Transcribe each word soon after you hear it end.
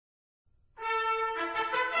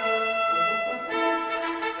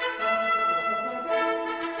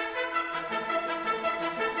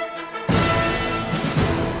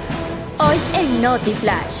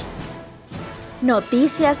NotiFlash.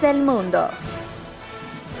 Noticias del mundo.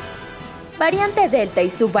 Variante Delta y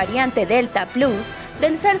subvariante Delta Plus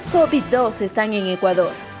del SARS-CoV-2 están en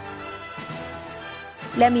Ecuador.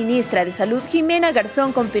 La ministra de Salud, Jimena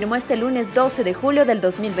Garzón, confirmó este lunes 12 de julio del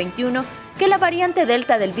 2021 que la variante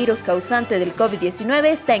Delta del virus causante del COVID-19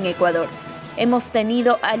 está en Ecuador. Hemos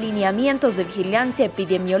tenido alineamientos de vigilancia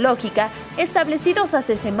epidemiológica establecidos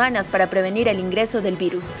hace semanas para prevenir el ingreso del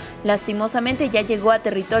virus. Lastimosamente ya llegó a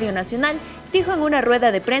territorio nacional, dijo en una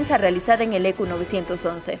rueda de prensa realizada en el ECU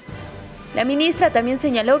 911. La ministra también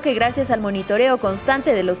señaló que gracias al monitoreo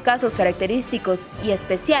constante de los casos característicos y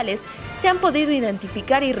especiales, se han podido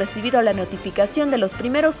identificar y recibido la notificación de los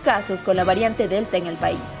primeros casos con la variante Delta en el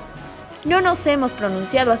país. No nos hemos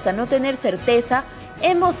pronunciado hasta no tener certeza.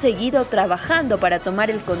 Hemos seguido trabajando para tomar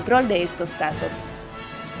el control de estos casos.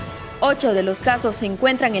 8 de los casos se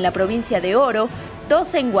encuentran en la provincia de Oro,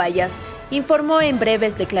 2 en Guayas, informó en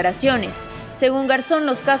breves declaraciones. Según Garzón,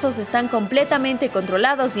 los casos están completamente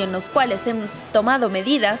controlados y en los cuales han tomado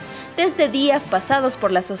medidas desde días pasados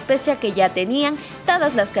por la sospecha que ya tenían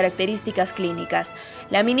dadas las características clínicas.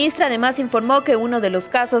 La ministra además informó que uno de los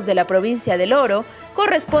casos de la provincia del Oro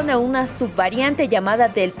corresponde a una subvariante llamada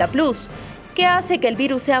Delta Plus, que hace que el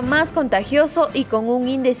virus sea más contagioso y con un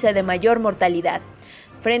índice de mayor mortalidad.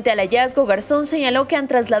 Frente al hallazgo, Garzón señaló que han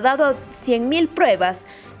trasladado 100.000 pruebas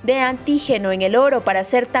de antígeno en el Oro para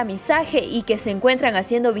hacer tamizaje y que se encuentran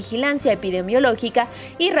haciendo vigilancia epidemiológica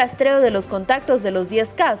y rastreo de los contactos de los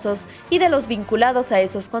 10 casos y de los vinculados a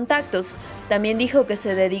esos contactos. También dijo que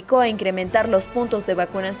se dedicó a incrementar los puntos de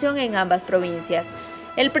vacunación en ambas provincias.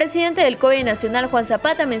 El presidente del COE Nacional, Juan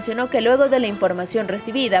Zapata, mencionó que luego de la información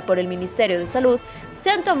recibida por el Ministerio de Salud, se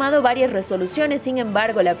han tomado varias resoluciones. Sin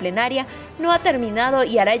embargo, la plenaria no ha terminado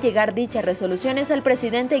y hará llegar dichas resoluciones al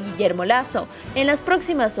presidente Guillermo Lasso en las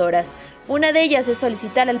próximas horas. Una de ellas es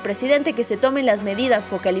solicitar al presidente que se tomen las medidas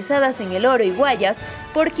focalizadas en el Oro y Guayas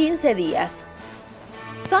por 15 días.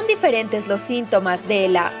 ¿Son diferentes los síntomas de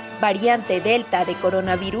la variante Delta de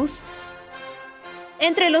coronavirus?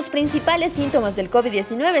 Entre los principales síntomas del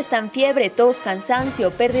COVID-19 están fiebre, tos, cansancio,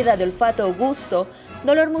 pérdida de olfato o gusto,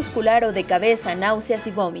 dolor muscular o de cabeza, náuseas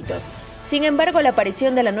y vómitos. Sin embargo, la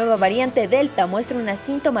aparición de la nueva variante Delta muestra una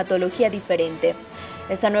sintomatología diferente.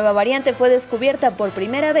 Esta nueva variante fue descubierta por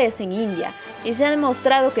primera vez en India y se ha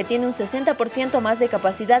demostrado que tiene un 60% más de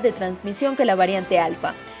capacidad de transmisión que la variante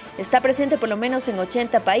Alfa. Está presente por lo menos en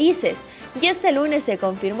 80 países y este lunes se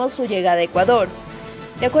confirmó su llegada a Ecuador.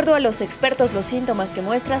 De acuerdo a los expertos, los síntomas que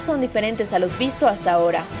muestra son diferentes a los vistos hasta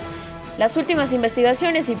ahora. Las últimas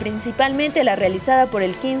investigaciones y principalmente la realizada por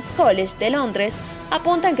el King's College de Londres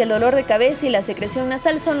apuntan que el dolor de cabeza y la secreción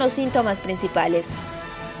nasal son los síntomas principales.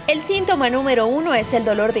 El síntoma número 1 es el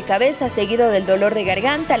dolor de cabeza, seguido del dolor de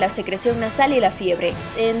garganta, la secreción nasal y la fiebre,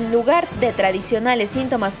 en lugar de tradicionales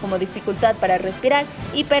síntomas como dificultad para respirar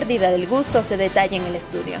y pérdida del gusto, se detalla en el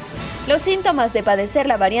estudio. Los síntomas de padecer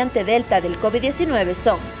la variante Delta del COVID-19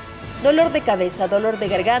 son dolor de cabeza, dolor de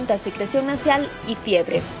garganta, secreción nasal y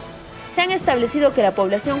fiebre. Se han establecido que la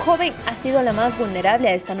población joven ha sido la más vulnerable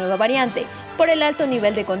a esta nueva variante, por el alto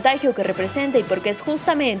nivel de contagio que representa y porque es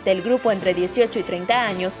justamente el grupo entre 18 y 30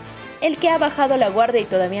 años el que ha bajado la guardia y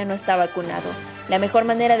todavía no está vacunado. La mejor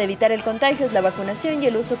manera de evitar el contagio es la vacunación y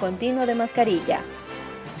el uso continuo de mascarilla.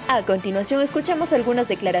 A continuación escuchamos algunas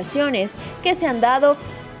declaraciones que se han dado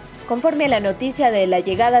conforme a la noticia de la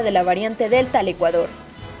llegada de la variante Delta al Ecuador.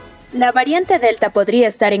 ¿La variante Delta podría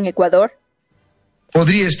estar en Ecuador?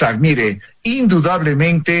 Podría estar, mire,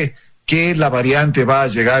 indudablemente que la variante va a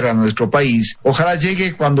llegar a nuestro país. Ojalá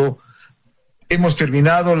llegue cuando hemos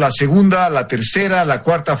terminado la segunda, la tercera, la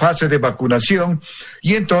cuarta fase de vacunación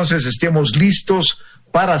y entonces estemos listos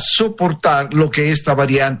para soportar lo que esta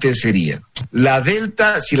variante sería. La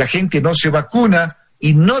Delta, si la gente no se vacuna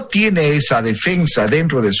y no tiene esa defensa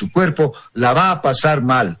dentro de su cuerpo, la va a pasar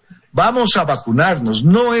mal. Vamos a vacunarnos,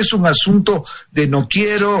 no es un asunto de no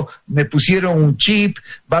quiero, me pusieron un chip,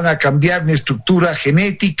 van a cambiar mi estructura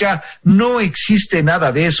genética, no existe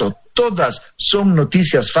nada de eso, todas son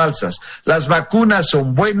noticias falsas. Las vacunas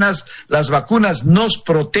son buenas, las vacunas nos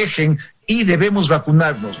protegen y debemos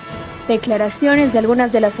vacunarnos. Declaraciones de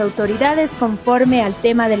algunas de las autoridades conforme al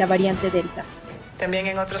tema de la variante Delta. También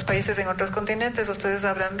en otros países, en otros continentes, ustedes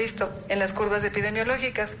habrán visto en las curvas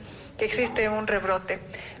epidemiológicas que existe un rebrote,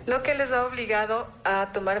 lo que les ha obligado a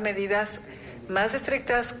tomar medidas más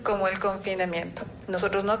estrictas como el confinamiento.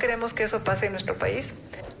 Nosotros no queremos que eso pase en nuestro país.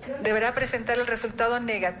 Deberá presentar el resultado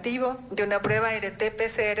negativo de una prueba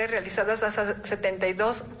RT-PCR realizada hasta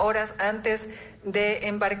 72 horas antes de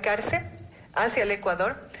embarcarse hacia el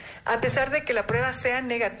Ecuador. A pesar de que la prueba sea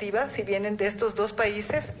negativa, si vienen de estos dos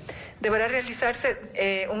países, deberá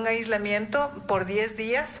realizarse un aislamiento por 10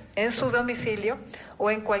 días en su domicilio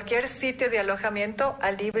o en cualquier sitio de alojamiento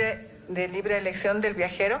de libre elección del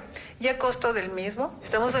viajero y a costo del mismo.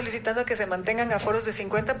 Estamos solicitando que se mantengan aforos de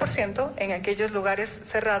 50% en aquellos lugares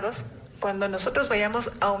cerrados. Cuando nosotros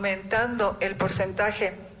vayamos aumentando el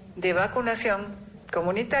porcentaje de vacunación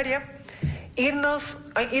comunitaria,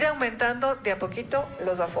 ir aumentando de a poquito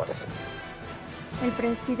los aforos. El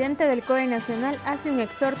presidente del COE Nacional hace un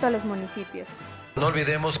exhorto a los municipios. No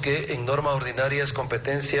olvidemos que en norma ordinaria es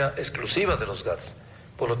competencia exclusiva de los GATS.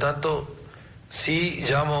 Por lo tanto, sí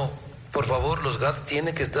llamo, por favor, los GATS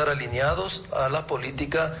tienen que estar alineados a la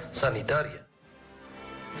política sanitaria.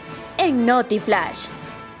 En NotiFlash,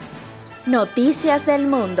 noticias del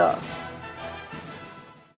mundo.